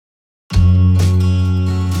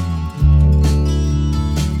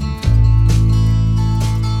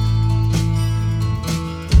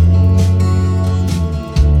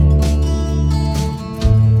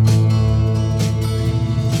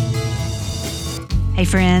Hey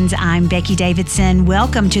friends, I'm Becky Davidson.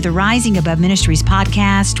 Welcome to the Rising Above Ministries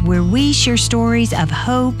podcast, where we share stories of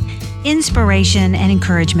hope, inspiration, and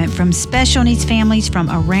encouragement from special needs families from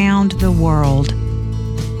around the world.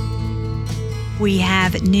 We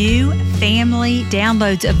have new family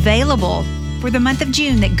downloads available for the month of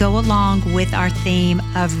June that go along with our theme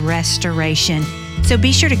of restoration. So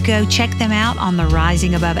be sure to go check them out on the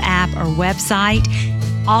Rising Above app or website.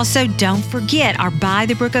 Also, don't forget our By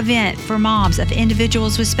the Brook event for moms of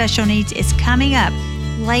individuals with special needs is coming up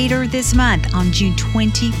later this month on June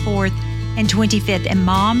 24th and 25th. And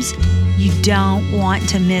moms, you don't want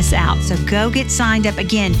to miss out. So go get signed up.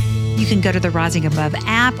 Again, you can go to the Rising Above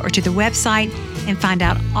app or to the website and find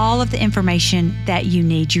out all of the information that you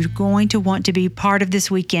need. You're going to want to be part of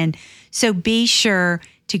this weekend. So be sure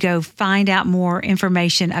to go find out more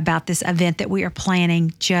information about this event that we are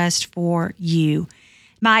planning just for you.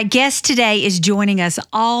 My guest today is joining us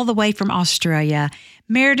all the way from Australia.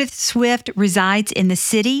 Meredith Swift resides in the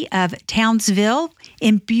city of Townsville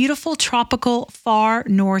in beautiful tropical far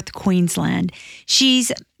north Queensland.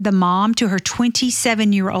 She's the mom to her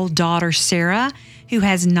 27-year-old daughter, Sarah, who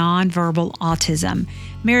has nonverbal autism.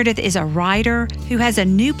 Meredith is a writer who has a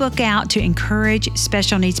new book out to encourage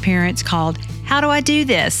special needs parents called How Do I Do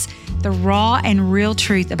This? The raw and real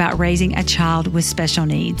truth about raising a child with special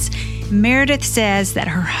needs. Meredith says that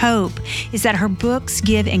her hope is that her books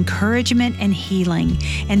give encouragement and healing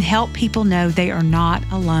and help people know they are not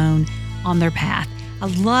alone on their path. I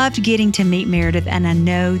loved getting to meet Meredith, and I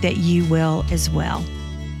know that you will as well.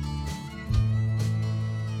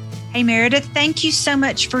 Hey, Meredith, thank you so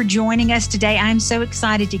much for joining us today. I'm so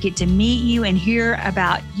excited to get to meet you and hear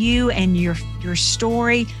about you and your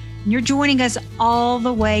story. And you're joining us all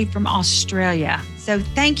the way from Australia. So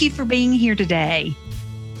thank you for being here today.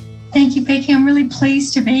 Thank you, Becky. I'm really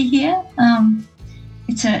pleased to be here.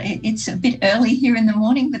 It's a bit early here in the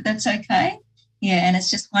morning, but that's okay. Yeah, and it's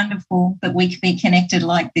just wonderful that we can be connected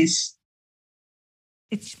like this.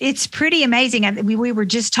 It's pretty amazing. We were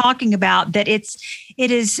just talking about that. It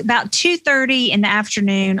is about 2:30 in the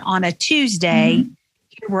afternoon on a Tuesday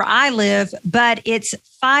here where I live, but it's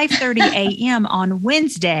 5:30 a.m. on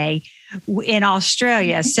Wednesday in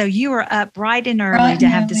Australia. So you were up bright and early to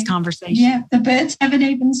have this conversation. Yeah, the birds haven't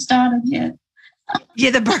even started yet. Yeah,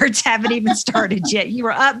 the birds haven't even started yet. You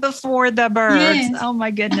were up before the birds. Yes. Oh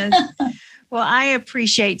my goodness. Well, I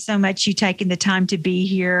appreciate so much you taking the time to be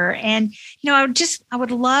here. And, I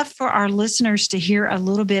would love for our listeners to hear a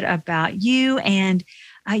little bit about you and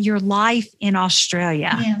your life in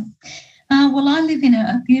Australia. Yeah. Well, I live in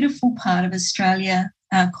a beautiful part of Australia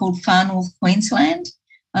called Far North Queensland.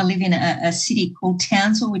 I live in a city called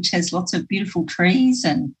Townsville, which has lots of beautiful trees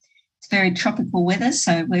and it's very tropical weather.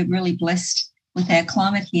 So we're really blessed with our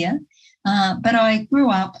climate here. But I grew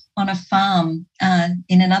up on a farm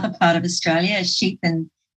in another part of Australia, a sheep and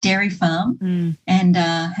dairy farm, and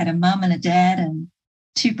had a mum and a dad and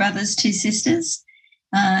two brothers, two sisters.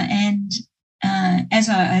 And as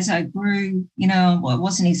I grew, I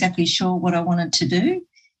wasn't exactly sure what I wanted to do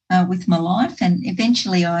with my life. And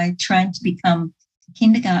eventually I trained to become a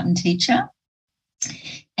kindergarten teacher.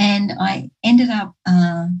 And I ended up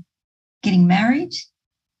getting married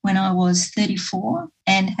when I was 34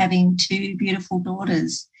 and having two beautiful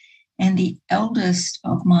daughters. And the eldest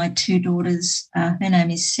of my two daughters, her name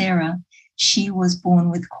is Sarah. She was born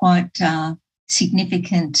with quite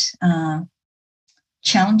significant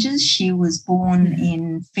challenges. She was born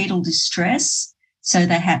in fetal distress, so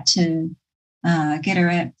they had to get her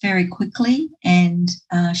out very quickly. And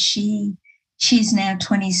she's now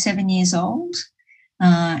 27 years old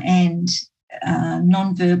and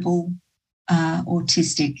nonverbal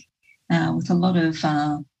autistic with a lot of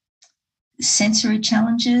sensory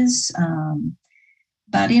challenges.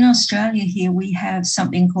 But in Australia here, we have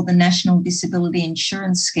something called the National Disability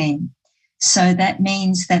Insurance Scheme. So that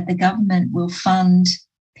means that the government will fund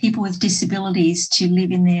people with disabilities to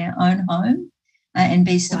live in their own home and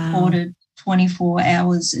be supported 24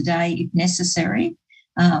 hours a day if necessary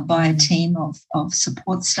by a team of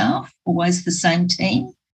support staff, always the same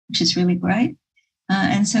team, which is really great.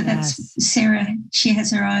 And so that's Sarah. She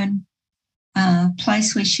has her own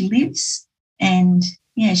place where she lives, and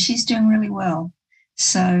she's doing really well.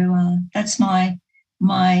 So that's my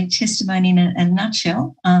testimony in a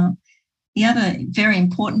nutshell. The other very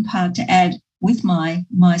important part to add with my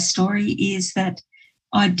story is that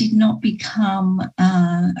I did not become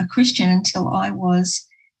a Christian until I was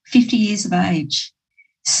 50 years of age.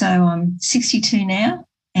 So I'm 62 now,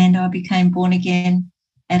 and I became born again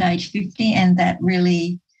at age 50, and that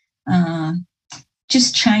really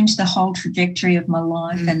just changed the whole trajectory of my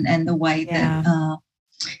life and the way that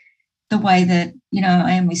the way that,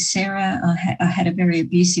 I am with Sarah. I had a very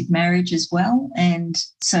abusive marriage as well. And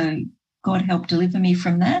so God helped deliver me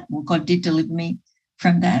from that. Well, God did deliver me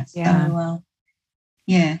from that. Yeah. So,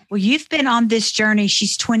 yeah. Well, you've been on this journey.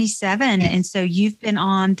 She's 27. Yes. And so you've been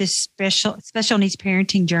on this special needs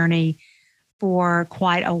parenting journey for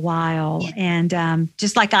quite a while. Yeah. And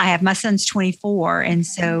just like I have, my son's 24. And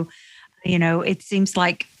so, it seems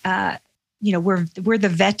like, we're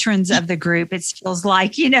the veterans of the group. It feels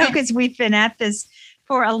like, because we've been at this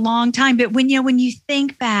for a long time. But when you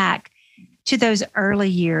think back to those early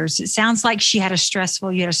years, it sounds like you had a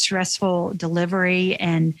stressful delivery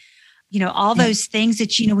and, all those things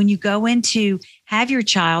that, when you go in to have your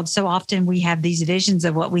child, so often we have these visions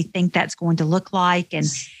of what we think that's going to look like and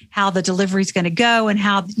how the delivery is going to go and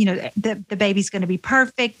how, the baby's going to be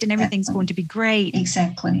perfect and everything's going to be great.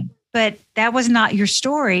 Exactly. But that was not your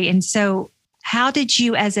story. And so how did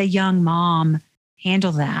you as a young mom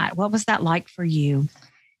handle that? What was that like for you?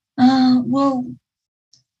 Well,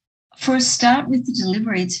 for a start with the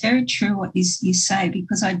delivery, it's very true what you say,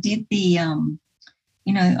 because I did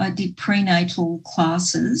I did prenatal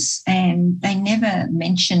classes and they never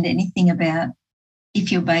mentioned anything about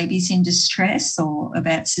if your baby's in distress or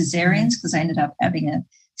about cesareans, because I ended up having a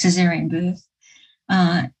cesarean birth.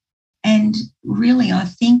 And really, I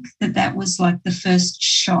think that was like the first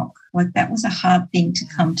shock. Like that was a hard thing to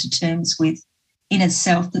come to terms with in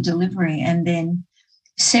itself, the delivery. And then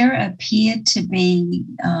Sarah appeared to be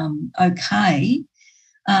okay.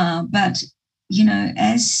 But,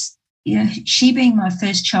 as she being my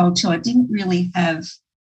first child too, I didn't really have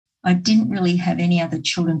any other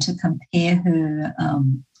children to compare her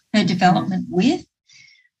development with.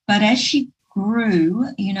 But as she grew,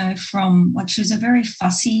 from she was a very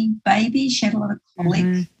fussy baby. She had a lot of colic.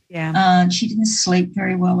 Mm-hmm. Yeah. She didn't sleep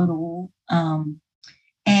very well at all.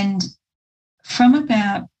 And from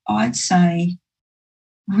about, I'd say,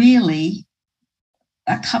 really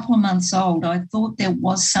a couple of months old, I thought there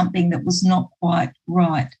was something that was not quite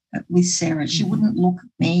right with Sarah. She wouldn't look at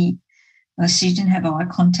me. She didn't have eye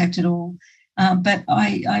contact at all. But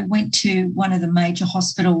I went to one of the major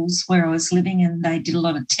hospitals where I was living and they did a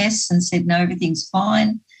lot of tests and said, no, everything's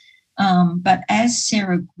fine. But as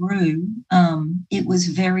Sarah grew, it was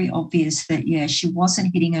very obvious that, she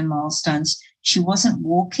wasn't hitting her milestones. She wasn't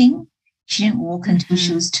walking. She didn't walk until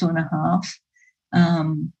she was 2.5.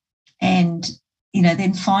 And,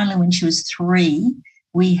 then finally when she was 3,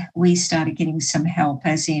 we started getting some help,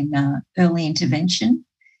 as in early intervention.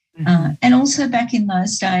 And also back in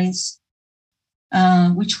those days,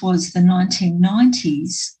 which was the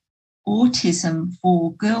 1990s, autism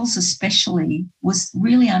for girls especially was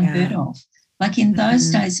really unheard of. Like in those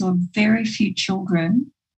days, there were very few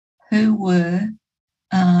children who were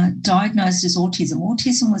diagnosed as autism.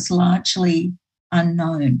 Autism was largely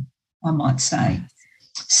unknown, I might say.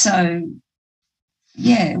 So,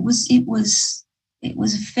 it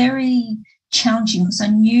was very challenging because I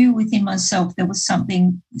knew within myself there was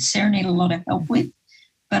something Sarah needed a lot of help with.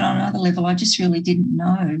 But on another level, I just really didn't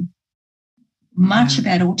know much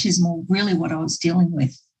about autism or really what I was dealing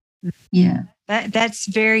with. Yeah. That's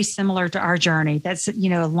very similar to our journey. That's,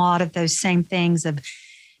 a lot of those same things of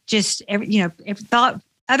just, thought,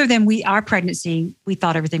 other than our pregnancy, we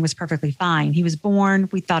thought everything was perfectly fine. He was born.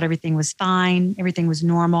 We thought everything was fine. Everything was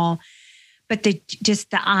normal. But the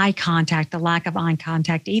eye contact, the lack of eye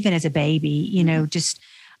contact, even as a baby, just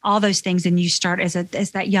all those things. And you start as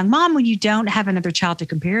that young mom, when you don't have another child to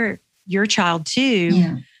compare your child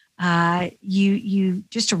to, you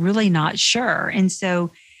just are really not sure. And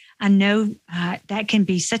so I know that can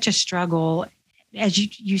be such a struggle as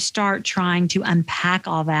you start trying to unpack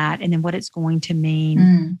all that and then what it's going to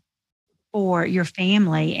mean for your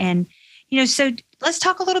family. And, so let's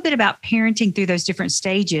talk a little bit about parenting through those different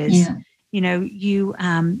stages. Yeah. We know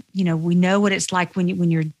what it's like when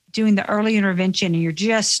you're doing the early intervention and you're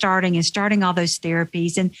just starting all those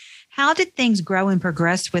therapies. And how did things grow and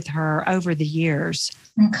progress with her over the years?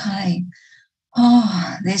 Okay.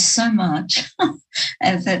 Oh, there's so much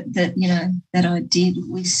that I did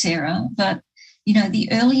with Sarah. But, the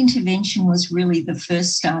early intervention was really the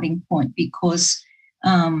first starting point because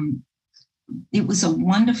it was a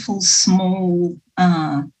wonderful, small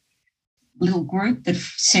little group that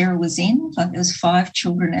Sarah was in. Like there was 5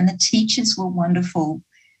 children and the teachers were wonderful.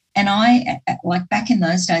 And I, like back in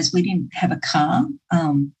those days, we didn't have a car.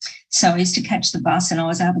 So I used to catch the bus and I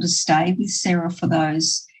was able to stay with Sarah for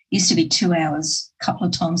those, used to be 2 hours, a couple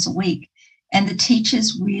of times a week. And the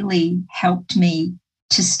teachers really helped me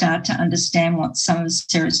to start to understand what some of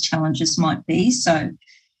Sarah's challenges might be. So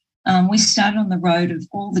we started on the road of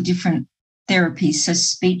all the different therapies. So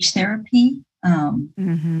speech therapy,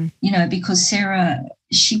 Because Sarah,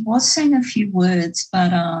 she was saying a few words,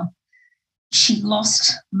 but she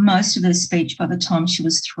lost most of her speech by the time she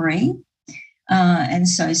was 3. And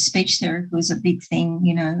so speech therapy was a big thing,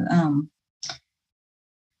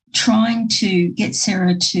 trying to get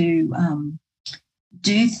Sarah to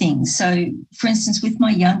do things. So, for instance, with my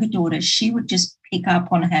younger daughter, she would just pick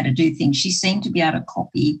up on how to do things. She seemed to be able to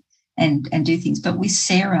copy and do things. But with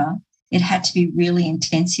Sarah, it had to be really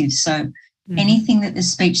intensive. So anything that the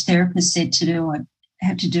speech therapist said to do, I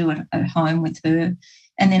had to do it at home with her.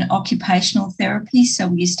 And then occupational therapy. So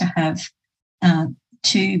we used to have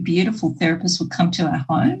 2 beautiful therapists would come to our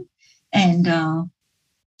home, and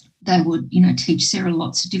they would, teach Sarah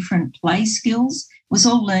lots of different play skills. It was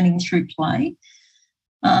all learning through play.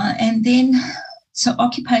 And then, so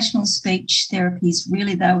occupational speech therapies,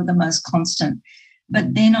 really, they were the most constant.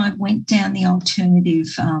 But then I went down the alternative,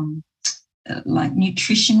 like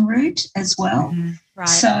nutrition route as well. Right.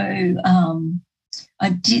 So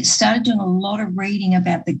I started doing a lot of reading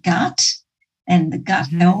about the gut and the gut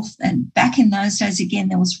health. And back in those days, again,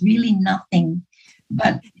 there was really nothing.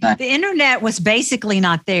 But the internet was basically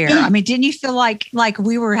not there. Yeah. I mean, didn't you feel like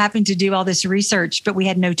we were having to do all this research, but we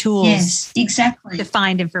had no tools? Yes, exactly. To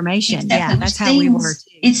find information. Exactly. Yeah, that's how we were.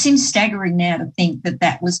 Too. It seems staggering now to think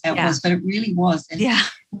that was how it was, but it really was. And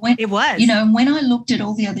it was. When I looked at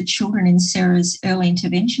all the other children in Sarah's early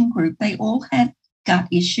intervention group, they all had gut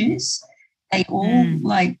issues. They all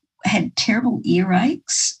had terrible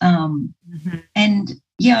earaches. And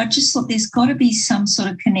I just thought there's got to be some sort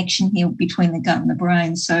of connection here between the gut and the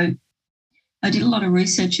brain. So I did a lot of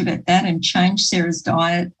research about that and changed Sarah's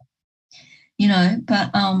diet,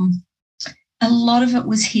 but a lot of it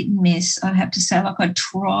was hit and miss. I have to say, like I'd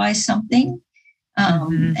try something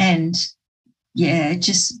and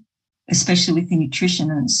just especially with the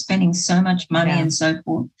nutrition and spending so much money and so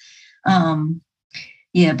forth.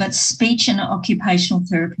 But speech and occupational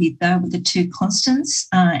therapy, they were the 2 constants,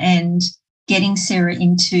 and getting Sarah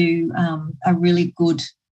into a really good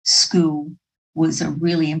school was a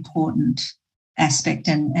really important aspect.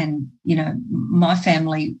 And my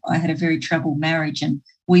family, I had a very troubled marriage and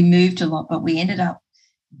we moved a lot, but we ended up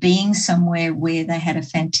being somewhere where they had a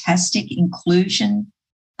fantastic inclusion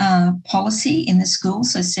policy in the school.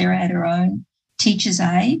 So Sarah had her own teacher's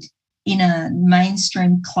aide in a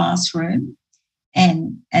mainstream classroom.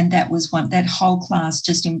 And that was that whole class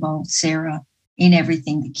just involved Sarah in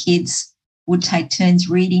everything. The kids would take turns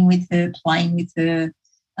reading with her, playing with her.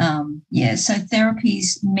 So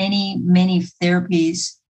therapies, many, many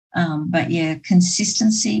therapies. But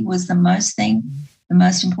consistency was the most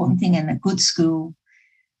important thing, and a good school.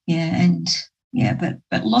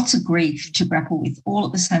 But lots of grief to grapple with all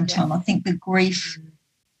at the same time. I think the grief,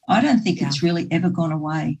 I don't think it's really ever gone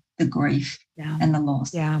away, the grief and the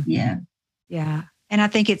loss. Yeah. And I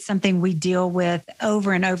think it's something we deal with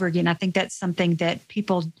over and over again. I think that's something that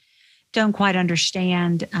people don't quite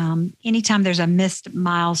understand. Anytime there's a missed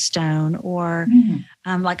milestone or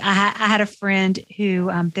like I had a friend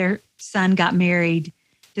who their son got married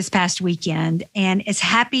this past weekend, and as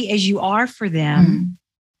happy as you are for them,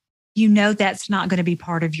 that's not going to be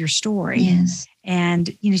part of your story. Yes.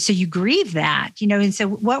 And, so you grieve that, and so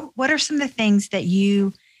what are some of the things that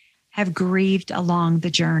you have grieved along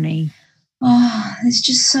the journey? Oh, there's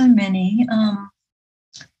just so many.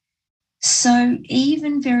 So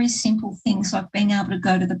even very simple things like being able to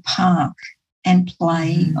go to the park and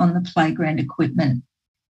play on the playground equipment,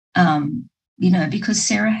 because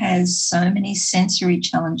Sarah has so many sensory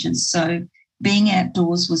challenges. So being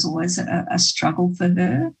outdoors was always a struggle for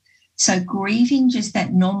her. So grieving just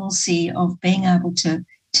that normalcy of being able to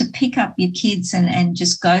pick up your kids and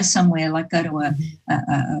just go somewhere, like go to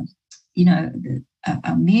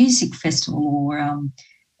a music festival or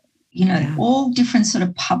all different sort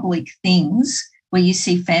of public things where you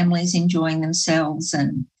see families enjoying themselves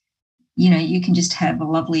and, you can just have a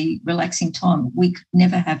lovely, relaxing time. We could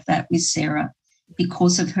never have that with Sarah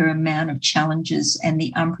because of her amount of challenges and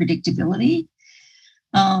the unpredictability.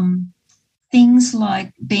 Things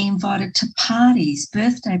like being invited to parties,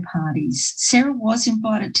 birthday parties. Sarah was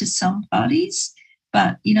invited to some parties,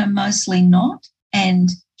 but, mostly not. And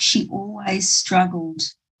she always struggled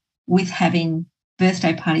with having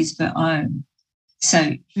birthday parties of her own.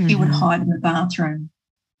 So she would hide in the bathroom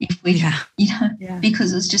if we,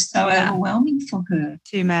 because it was just so overwhelming for her.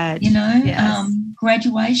 Too much.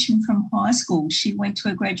 Graduation from high school. She went to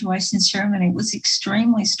a graduation ceremony. It was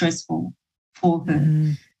extremely stressful for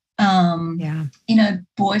her.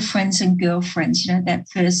 Boyfriends and girlfriends,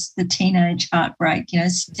 the teenage heartbreak,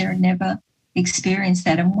 Sarah never experienced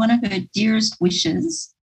that. And one of her dearest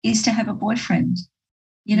wishes is to have a boyfriend,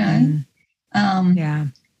 Yeah.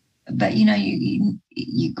 But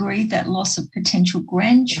you grieve that loss of potential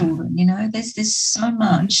grandchildren. There's so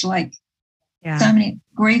much, like so many.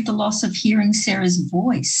 Grieve the loss of hearing Sarah's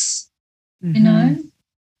voice,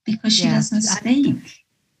 because she doesn't speak.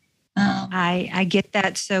 I get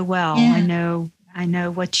that so well. Yeah. I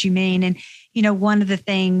know what you mean. And one of the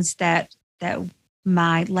things that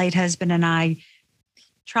my late husband and I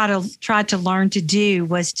tried to learn to do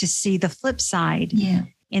was to see the flip side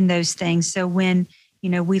in those things. So when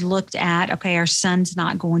we looked at, okay, our son's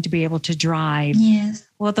not going to be able to drive. Yes.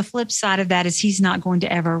 Well, the flip side of that is he's not going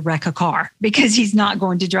to ever wreck a car because he's not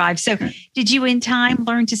going to drive. So did you in time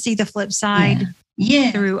learn to see the flip side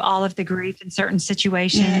through all of the grief in certain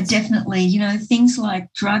situations? Yeah, definitely. Things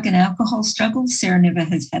like drug and alcohol struggles, Sarah never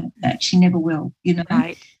has had that. She never will,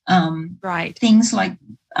 Right. Right. Things like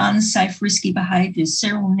unsafe, risky behaviours.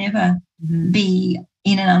 Sarah will never be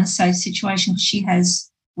in an unsafe situation because she has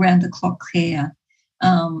round-the-clock care.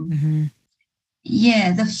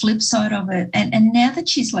 Yeah, the flip side of it. And now that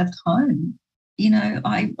she's left home,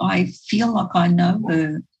 I feel like I know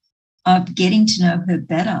her. I'm getting to know her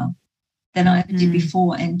better than I ever did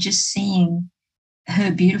before, and just seeing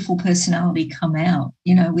her beautiful personality come out,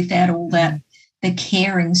 without all that, the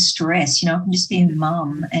caring stress. I can just be a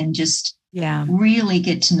mum and just really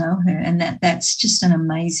get to know her. And that's just an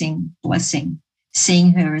amazing blessing,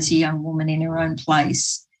 seeing her as a young woman in her own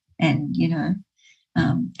place and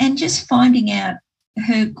just finding out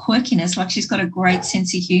her quirkiness, like she's got a great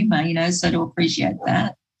sense of humour, so to appreciate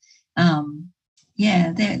that. The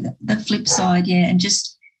flip side, and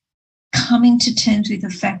just coming to terms with the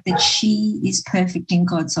fact that she is perfect in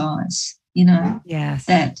God's eyes, Yes.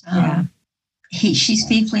 That she's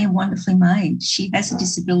fearfully and wonderfully made. She has a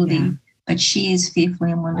disability, but she is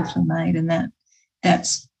fearfully and wonderfully made, and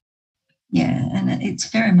that's and it's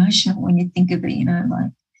very emotional when you think of it,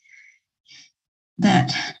 like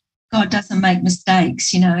that God doesn't make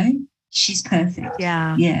mistakes, she's perfect.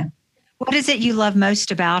 Yeah. Yeah. What is it you love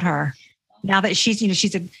most about her now that she's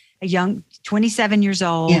a young 27 years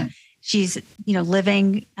old? Yeah. She's,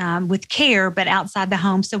 living with care, but outside the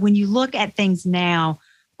home. So when you look at things now,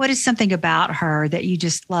 what is something about her that you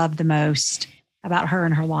just love the most about her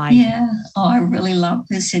and her life? Yeah. I really love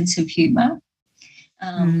her sense of humor.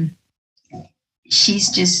 She's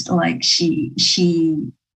just like, she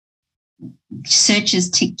searches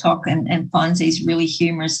TikTok and finds these really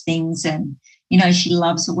humorous things, and she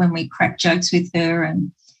loves it when we crack jokes with her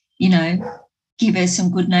and give her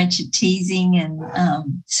some good-natured teasing, and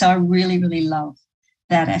so I really, really love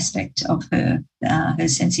that aspect of her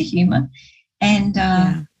sense of humor.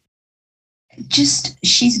 And just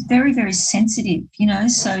she's very, very sensitive,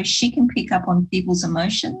 so she can pick up on people's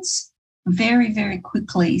emotions very, very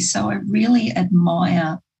quickly. So I really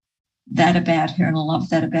admire that about her, and I love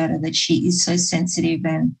that about her, that she is so sensitive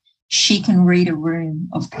and she can read a room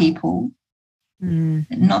of people.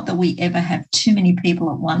 Not that we ever have too many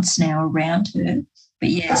people at once now around her, but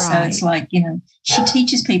so it's like, she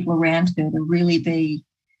teaches people around her to really be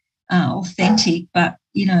authentic, but,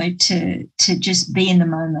 to just be in the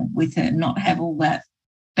moment with her, not have all that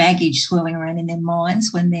baggage swirling around in their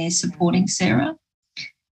minds when they're supporting Sarah.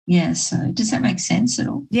 Yeah, so does that make sense at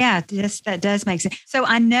all? Yeah, yes, that does make sense. So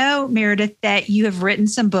I know, Meredith, that you have written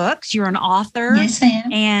some books. You're an author. Yes, I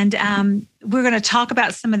am. And we're going to talk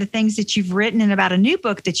about some of the things that you've written and about a new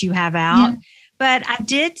book that you have out. Yeah. But I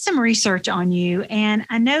did some research on you, and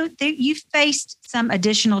I know that you've faced some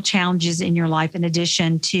additional challenges in your life in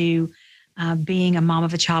addition to being a mom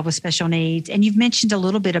of a child with special needs. And you've mentioned a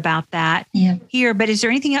little bit about that here. But is there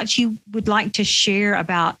anything else you would like to share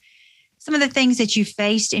about some of the things that you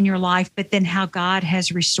faced in your life, but then how God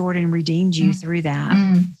has restored and redeemed you through that?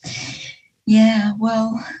 Yeah,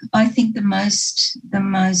 well, I think the most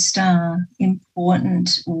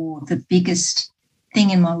important, or the biggest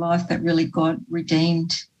thing in my life that really God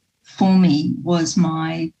redeemed for me was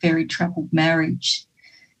my very troubled marriage.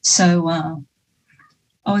 So I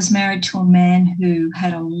was married to a man who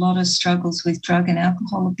had a lot of struggles with drug and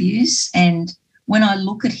alcohol abuse, and when I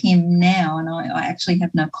look at him now, and I actually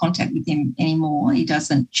have no contact with him anymore, he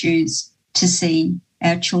doesn't choose to see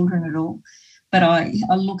our children at all, but I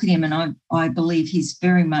look at him and I believe he's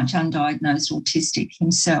very much undiagnosed autistic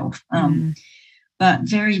himself, but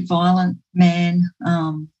very violent man,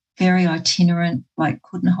 very itinerant, like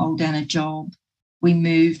couldn't hold down a job. We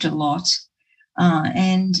moved a lot.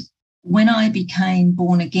 And when I became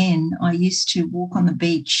born again, I used to walk on the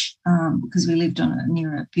beach because we lived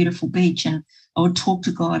near a beautiful beach, and I would talk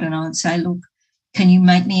to God and I would say, look, can you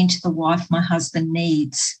make me into the wife my husband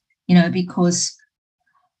needs? Because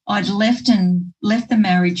I'd left the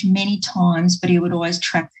marriage many times, but he would always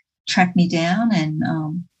track me down. And,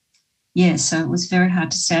 so it was very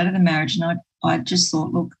hard to stay out of the marriage. And I just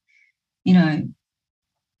thought, look,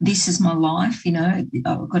 this is my life,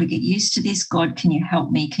 I've got to get used to this. God, can you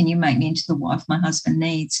help me? Can you make me into the wife my husband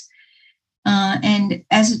needs? And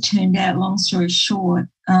as it turned out, long story short,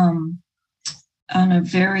 on a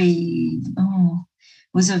very,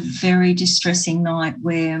 was a very distressing night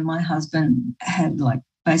where my husband had like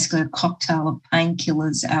basically a cocktail of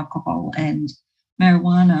painkillers, alcohol and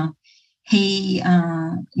marijuana. He,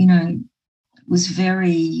 was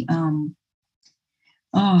very,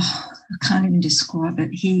 I can't even describe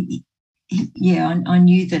it. I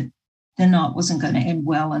knew that the night wasn't going to end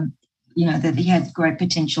well, and, that he had great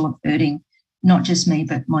potential of hurting not just me,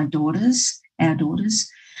 but my daughters, our daughters.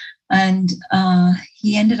 And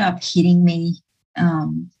he ended up hitting me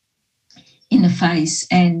in the face.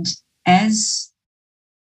 And as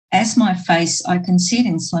my face, I can see it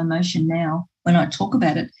in slow motion now when I talk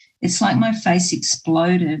about it, it's like my face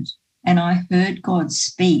exploded and I heard God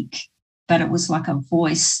speak, but it was like a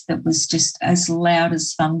voice that was just as loud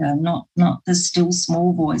as thunder, not the still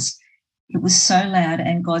small voice. It was so loud,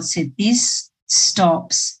 and God said, "This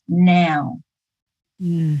stops now."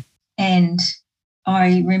 And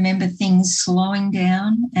I remember things slowing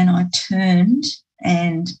down, and I turned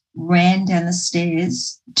and ran down the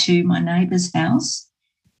stairs to my neighbour's house.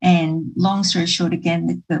 And long story short,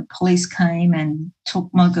 again, the police came and took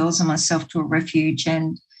my girls and myself to a refuge.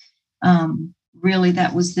 And really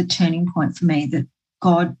that was the turning point for me, that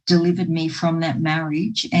God delivered me from that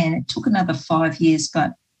marriage. And it took another 5 years,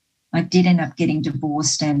 but I did end up getting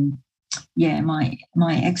divorced. And, my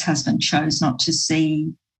ex-husband chose not to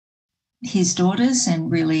see his daughters,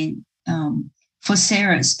 and really for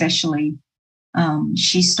Sarah especially,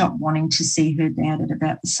 she stopped wanting to see her dad at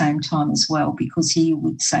about the same time as well, because he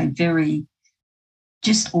would say very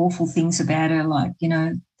just awful things about her, like,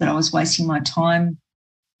 that I was wasting my time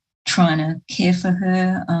trying to care for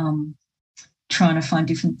her, trying to find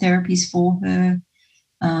different therapies for her,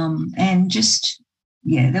 and just,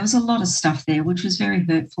 there was a lot of stuff there which was very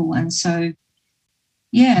hurtful. And so,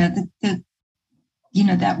 that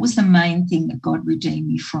was the main thing that God redeemed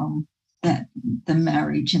me from, that the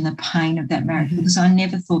marriage and the pain of that marriage, because I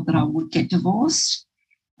never thought that I would get divorced.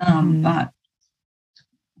 But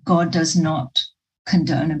God does not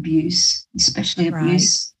condone abuse, especially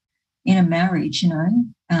abuse in a marriage.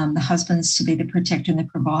 The husband's to be the protector and the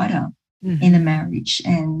provider in a marriage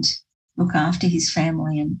and look after his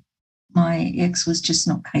family. And my ex was just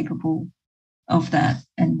not capable of that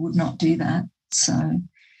and would not do that. So,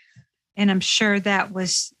 and I'm sure that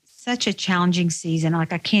was such a challenging season.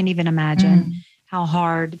 Like, I can't even imagine how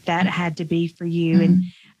hard that had to be for you. And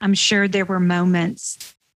I'm sure there were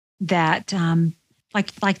moments that,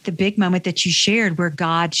 like the big moment that you shared, where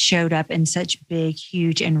God showed up in such big,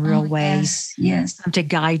 huge, and real ways, to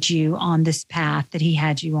guide you on this path that He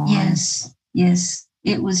had you on. Yes.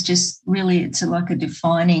 It was just really, it's like a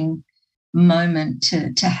defining moment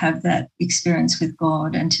to have that experience with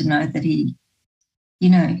God, and to know that He,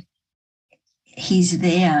 He's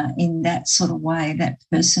there in that sort of way, that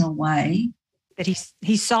personal way. That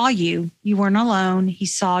he saw you. You weren't alone. He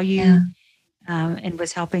saw you and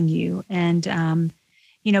was helping you. And,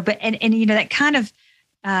 but that kind of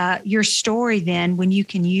your story then, when you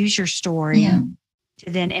can use your story to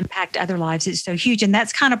then impact other lives, it's so huge. And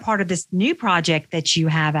that's kind of part of this new project that you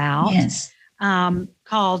have out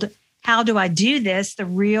called How Do I Do This? The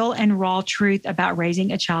Real and Raw Truth About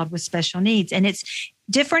Raising a Child with Special Needs. And it's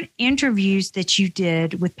different interviews that you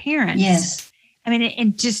did with parents. Yes. I mean,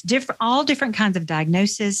 and just all different kinds of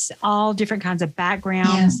diagnosis, all different kinds of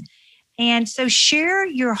backgrounds. And so share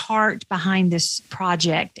your heart behind this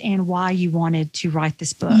project and why you wanted to write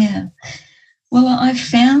this book. Yeah. Well, I've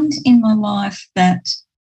found in my life that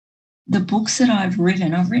the books that I've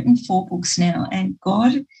written 4 books now, and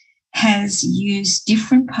God has used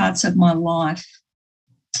different parts of my life.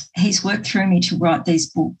 He's worked through me to write these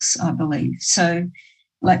books, I believe. So,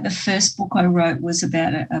 like, the first book I wrote was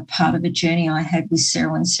about a part of a journey I had with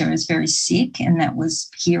Sarah when Sarah was very sick, and that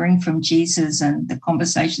was hearing from Jesus and the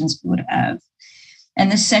conversations we would have.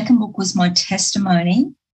 And the second book was my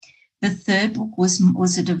testimony. The third book was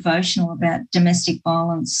a devotional about domestic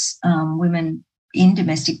violence, women in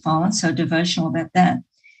domestic violence, so a devotional about that.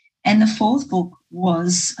 And the fourth book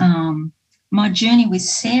was my journey with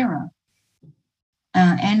Sarah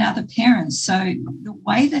and other parents. So the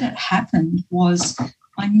way that it happened was,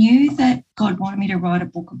 I knew that God wanted me to write a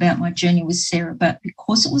book about my journey with Sarah, but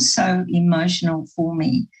because it was so emotional for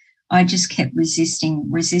me, I just kept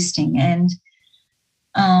resisting. And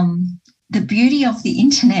the beauty of the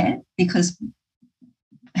internet, because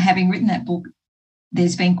having written that book,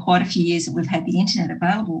 there's been quite a few years that we've had the internet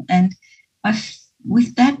available. And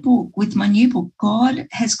with that book, with my new book, God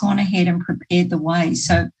has gone ahead and prepared the way.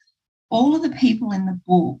 So all of the people in the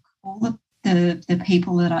book, all the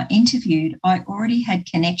people that I interviewed, I already had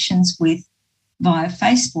connections with via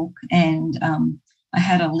Facebook. And I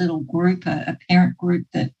had a little group, a parent group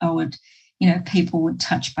that I would, people would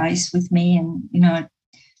touch base with me and,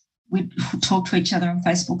 we'd talk to each other on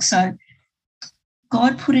Facebook. So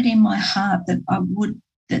God put it in my heart that I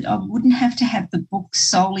wouldn't have to have the book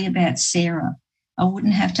solely about Sarah. I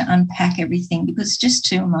wouldn't have to unpack everything because it's just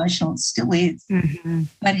too emotional. It still is. Mm-hmm.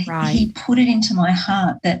 But he put it into my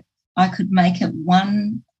heart that I could make it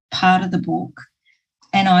one part of the book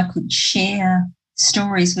and I could share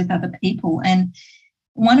stories with other people. And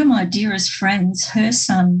one of my dearest friends, her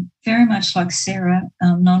son, very much like Sarah,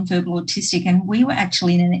 nonverbal autistic, and we were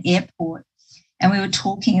actually in an airport and we were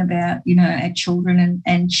talking about, our children,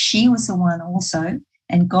 and she was the one also,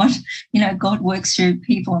 and God works through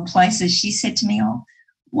people and places. She said to me, "Oh,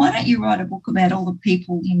 why don't you write a book about all the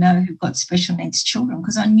people who've got special needs children?"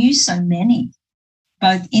 Because I knew so many,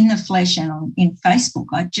 both in the flesh and in Facebook.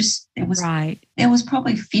 There was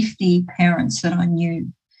probably 50 parents that I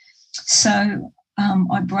knew. So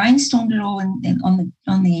I brainstormed it all on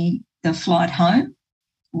the flight home,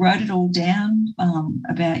 wrote it all down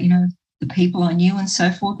about, the people I knew and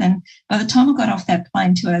so forth. And by the time I got off that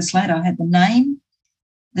plane 2 hours later, I had the name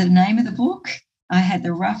of the book, I had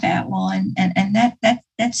the rough outline, and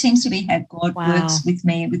that seems to be how God works with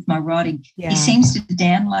me, with my writing. Yeah. He seems to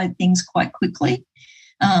download things quite quickly.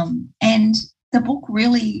 And the book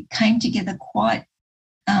really came together quite,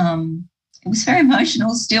 it was very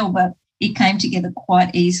emotional still, but it came together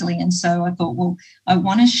quite easily. And so I thought, well, I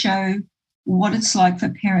want to show what it's like for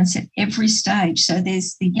parents at every stage. So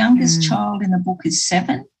there's the youngest child in the book is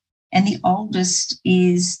 7 and the oldest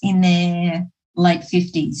is in their late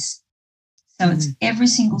 50s. So it's every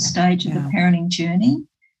single stage of the parenting journey.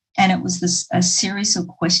 And it was a series of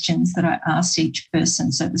questions that I asked each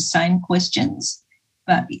person. So the same questions,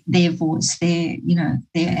 but their voice, their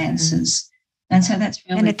answers. And so that's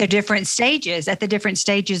really... And at the different stages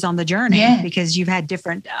on the journey, because you've had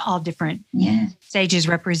all different stages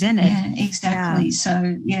represented. Yeah, exactly. Yeah.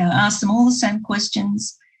 So, I asked them all the same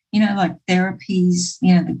questions, like therapies,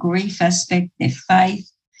 the grief aspect, their faith,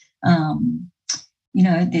 the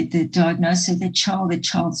diagnosis of their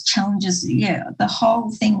child's challenges. Yeah, the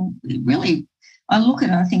whole thing really, I look at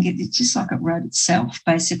it and I think it's just like it wrote itself.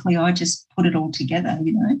 Basically, I just put it all together,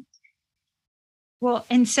 Well,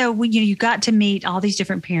 and so you got to meet all these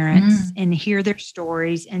different parents and hear their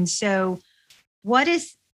stories. And so what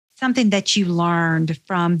is something that you learned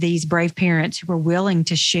from these brave parents who were willing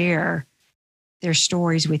to share their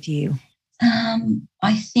stories with you?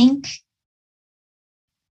 I think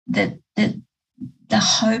that the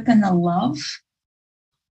hope and the love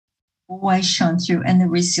always shine through, and the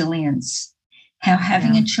resilience, how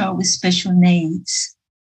having a child with special needs,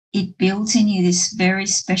 it builds in you this very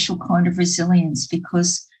special kind of resilience,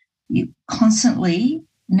 because you constantly,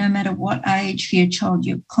 no matter what age for your child,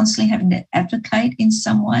 you're constantly having to advocate in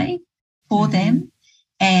some way for them,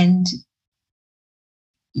 and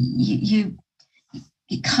you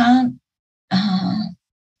can't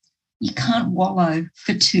wallow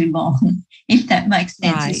for too long, if that makes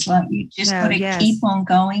sense. Right. It's like you just got to keep on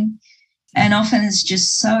going, and often it's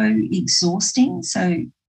just so exhausting. So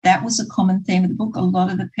that was a common theme of the book. A lot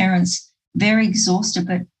of the parents very exhausted,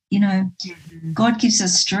 but God gives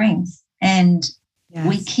us strength, and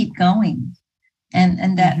we keep going,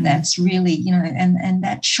 and that's really and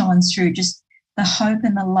that shines through, just the hope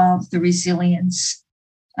and the love, the resilience,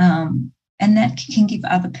 and that can give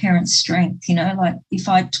other parents strength. Like if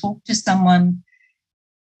I talk to someone,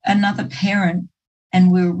 another parent,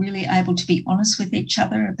 and we're really able to be honest with each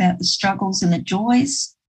other about the struggles and the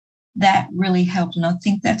joys, that really helped. And I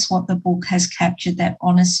think that's what the book has captured, that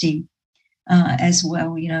honesty as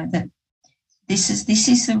well, that this is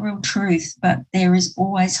the real truth, but there is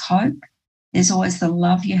always hope. There's always the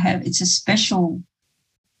love you have. It's a special,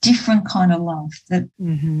 different kind of love that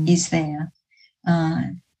is there.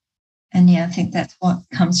 I think that's what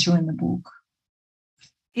comes through in the book.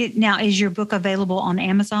 Now, is your book available on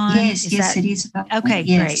Amazon? Yes, it is available. Okay,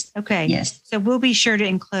 great. Okay. Yes. So we'll be sure to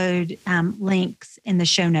include links in the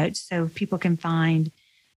show notes so people can find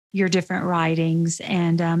your different writings.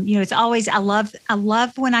 And, it's always, I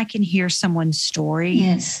love when I can hear someone's story.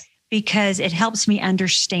 Yes. Because it helps me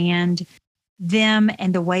understand them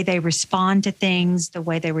and the way they respond to things, the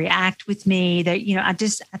way they react with me. That,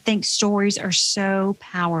 I think stories are so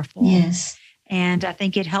powerful. Yes. And I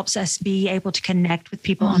think it helps us be able to connect with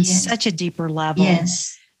people on such a deeper level.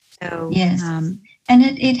 Yes. So, yes. and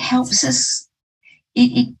it helps us.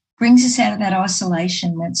 It brings us out of that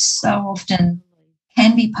isolation that so often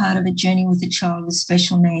can be part of a journey with a child with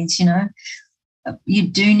special needs. You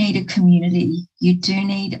do need a community. You do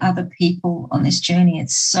need other people on this journey.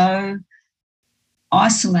 It's so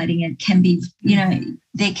isolating. It can be,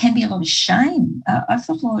 there can be a lot of shame. I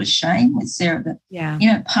felt a lot of shame with Sarah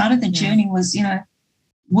that, part of the journey was,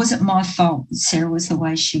 was it my fault that Sarah was the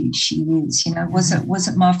way she is? Was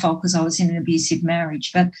it my fault because I was in an abusive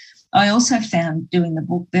marriage? But I also found doing the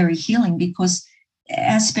book very healing because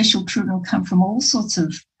our special children come from all sorts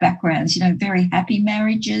of backgrounds, very happy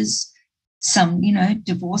marriages, some,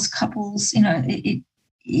 divorced couples,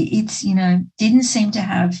 it's, didn't seem to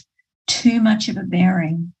have too much of a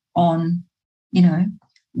bearing on,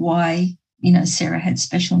 why, Sarah had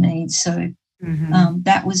special needs. So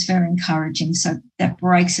that was very encouraging. So that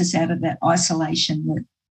breaks us out of that isolation that,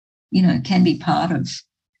 can be part of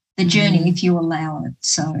the journey if you allow it.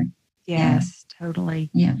 So, yes, totally.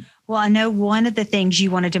 Yeah. Well, I know one of the things you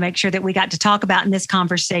wanted to make sure that we got to talk about in this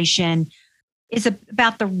conversation is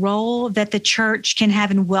about the role that the church can have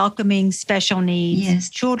in welcoming special needs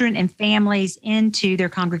children and families into their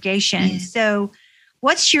congregation. Yes. So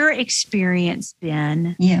what's your experience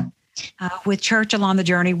been with church along the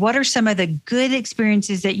journey? What are some of the good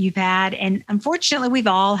experiences that you've had? And unfortunately, we've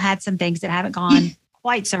all had some things that haven't gone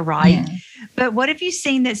quite so right. Yeah. But what have you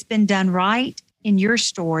seen that's been done right in your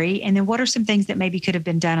story? And then what are some things that maybe could have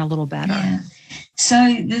been done a little better? Yeah.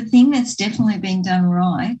 So the thing that's definitely been done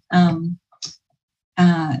right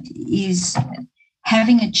is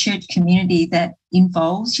having a church community that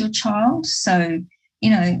involves your child. So,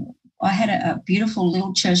 I had a beautiful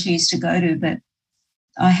little church I used to go to, but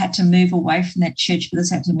I had to move away from that church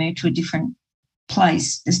because I had to move to a different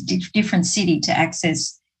place, a different city to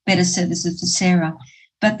access better services for Sarah.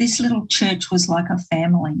 But this little church was like a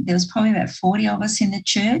family. There was probably about 40 of us in the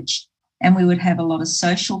church, and we would have a lot of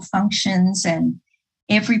social functions, and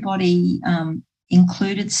everybody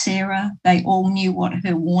included Sarah. They all knew what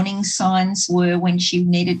her warning signs were when she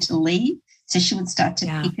needed to leave. So she would start to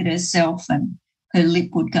pick at herself and her lip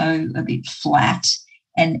would go a bit flat,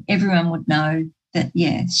 and everyone would know that,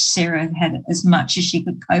 Sarah had as much as she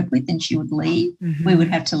could cope with and she would leave. We would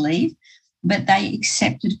have to leave. But they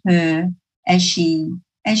accepted her as she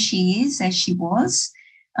was.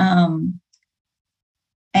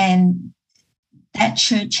 And that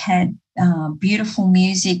church had beautiful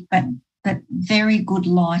music, but very good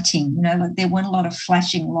lighting. Like there weren't a lot of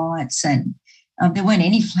flashing lights, and there weren't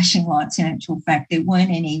any flashing lights in actual fact. There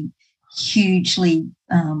weren't any hugely,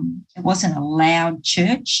 it wasn't a loud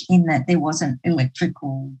church in that there wasn't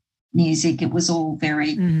electrical music. It was all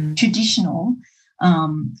very traditional.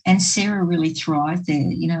 And Sarah really thrived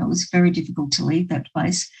there. It was very difficult to leave that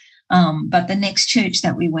place. But the next church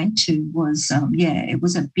that we went to was, it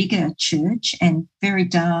was a bigger church and very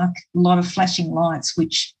dark, a lot of flashing lights,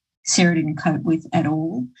 which Sarah didn't cope with at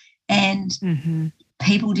all. And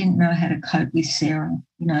people didn't know how to cope with Sarah,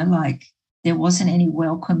 like there wasn't any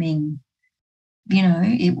welcoming,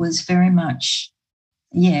 it was very much,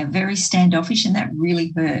 very standoffish, and that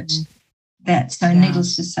really hurt. So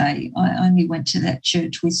needless to say, I only went to that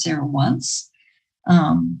church with Sarah once.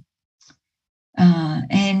 So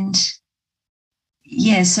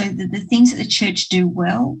the things that the church do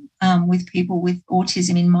well with people with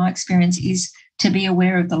autism, in my experience, is to be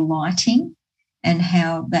aware of the lighting and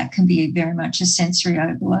how that can be very much a sensory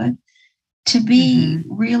overload. To be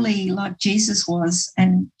really like Jesus was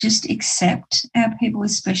and just accept our people with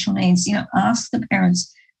special needs. Ask the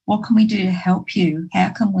parents, what can we do to help you? How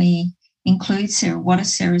can we include Sarah? What are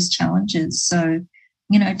Sarah's challenges? So,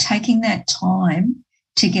 taking that time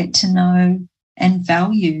to get to know and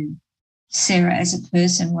value Sarah as a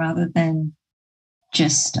person rather than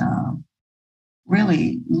just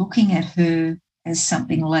really looking at her as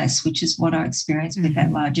something less, which is what I experienced with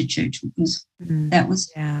that larger church, because that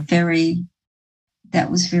was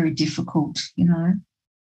very difficult,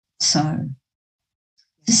 So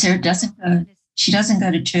Sarah doesn't go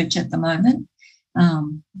to church at the moment.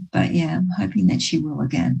 But I'm hoping that she will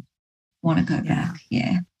again want to go back.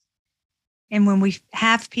 Yeah. And when we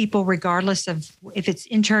have people, regardless of if it's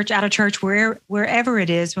in church, out of church, wherever it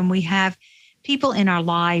is, when we have people in our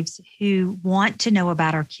lives who want to know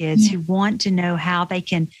about our kids, who want to know how they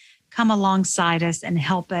can come alongside us and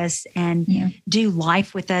help us and do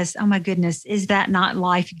life with us. Oh my goodness, is that not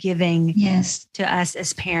life-giving to us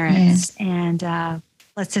as parents? And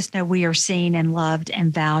lets us know we are seen and loved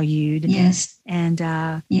and valued. And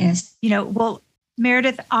well,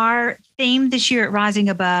 Meredith, our theme this year at Rising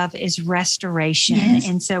Above is restoration.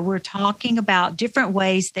 And so we're talking about different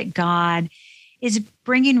ways that God is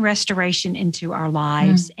bringing restoration into our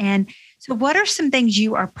lives. And so what are some things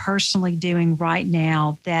you are personally doing right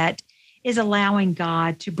now that is allowing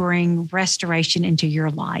God to bring restoration into your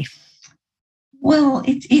life? Well,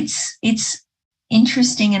 it's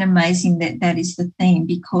interesting and amazing that is the theme,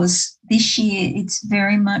 because this year it's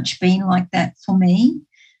very much been like that for me.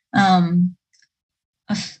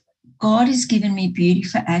 God has given me beauty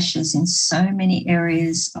for ashes in so many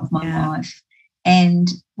areas of my life. And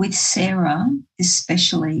with Sarah,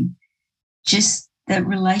 especially, just the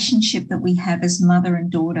relationship that we have as mother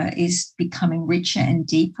and daughter is becoming richer and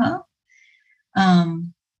deeper.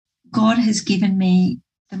 God has given me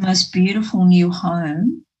the most beautiful new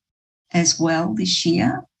home as well this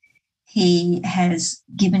year. He has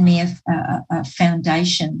given me a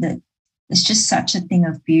foundation that is just such a thing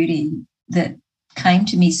of beauty that came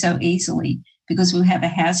to me so easily, because we have a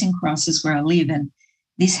housing crisis where I live, and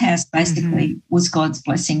this house basically was God's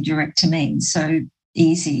blessing direct to me. So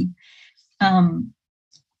easy.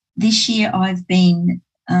 This year I've been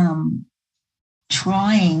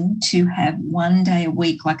trying to have one day a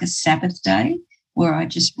week, like a Sabbath day, where I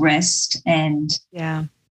just rest and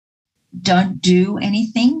don't do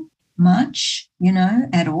anything much,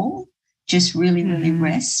 at all. Just really, really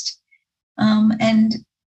rest. And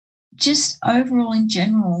just overall in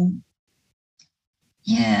general,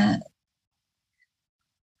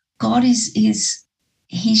 God he's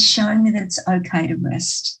shown me that it's okay to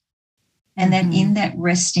rest, and that in that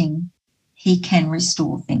resting, he can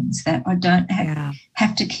restore things, that I don't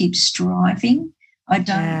have to keep striving. I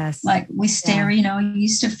don't, like with Sarah, I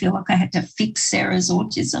used to feel like I had to fix Sarah's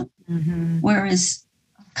autism, whereas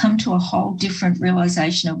I've come to a whole different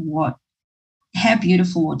realization of how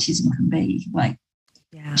beautiful autism can be, like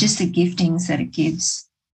just the giftings that it gives.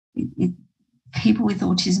 People with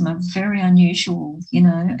autism are very unusual,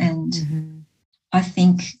 and I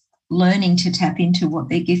think learning to tap into what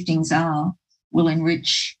their giftings are will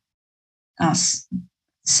enrich us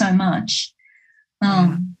so much.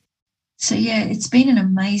 So, it's been an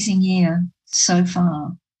amazing year so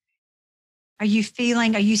far. Are you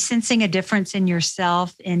sensing a difference in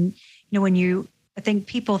yourself? And, I think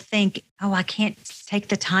people think, I can't take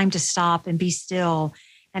the time to stop and be still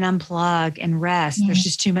and unplug and rest. Yeah. There's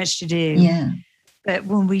just too much to do. Yeah. But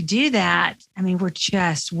when we do that, we're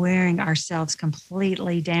just wearing ourselves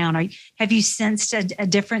completely down. Have you sensed a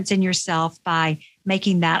difference in yourself by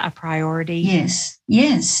making that a priority?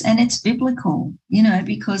 Yes. And it's biblical,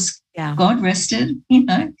 because God rested,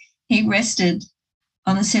 he rested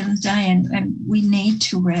on the seventh day, and we need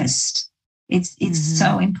to rest. It's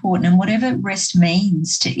so important. And whatever rest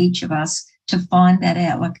means to each of us, to find that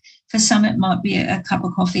out. Like for some, it might be a cup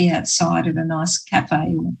of coffee outside at a nice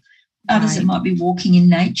cafe, or others it might be walking in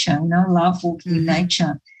nature. I love walking in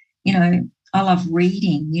nature. I love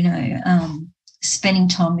reading, spending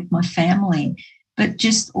time with my family. But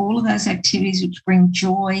just all of those activities which bring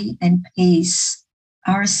joy and peace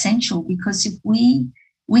are essential, because if we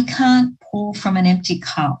can't pour from an empty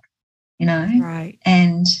cup,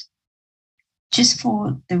 and just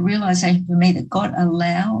for the realization for me that God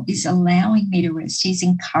is allowing me to rest. He's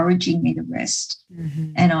encouraging me to rest.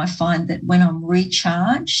 And I find that when I'm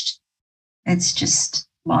recharged,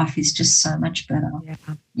 life is just so much better.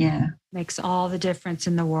 Yeah. Makes all the difference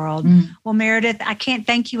in the world. Well, Meredith, I can't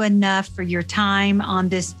thank you enough for your time on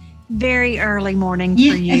this very early morning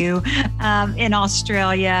for you in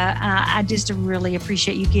Australia. I just really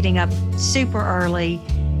appreciate you getting up super early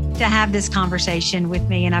to have this conversation with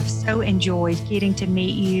me. And I've so enjoyed getting to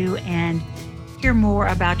meet you and hear more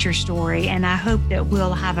about your story. And I hope that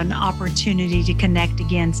we'll have an opportunity to connect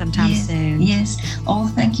again sometime soon. Yes.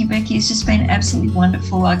 Oh, thank you, Becky. It's just been absolutely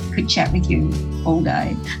wonderful. I could chat with you all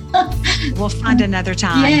day. We'll find another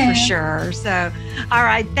time for sure. So, all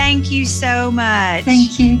right. Thank you so much.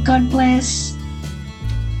 Thank you. God bless.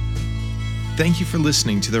 Thank you for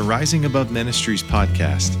listening to the Rising Above Ministries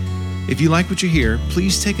podcast. If you like what you hear,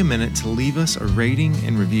 please take a minute to leave us a rating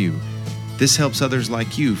and review. This helps others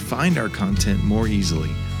like you find our content more easily.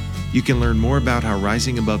 You can learn more about how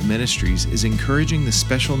Rising Above Ministries is encouraging the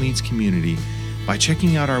special needs community by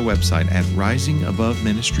checking out our website at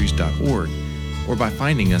risingaboveministries.org or by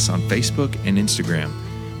finding us on Facebook and Instagram.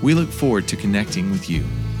 We look forward to connecting with you.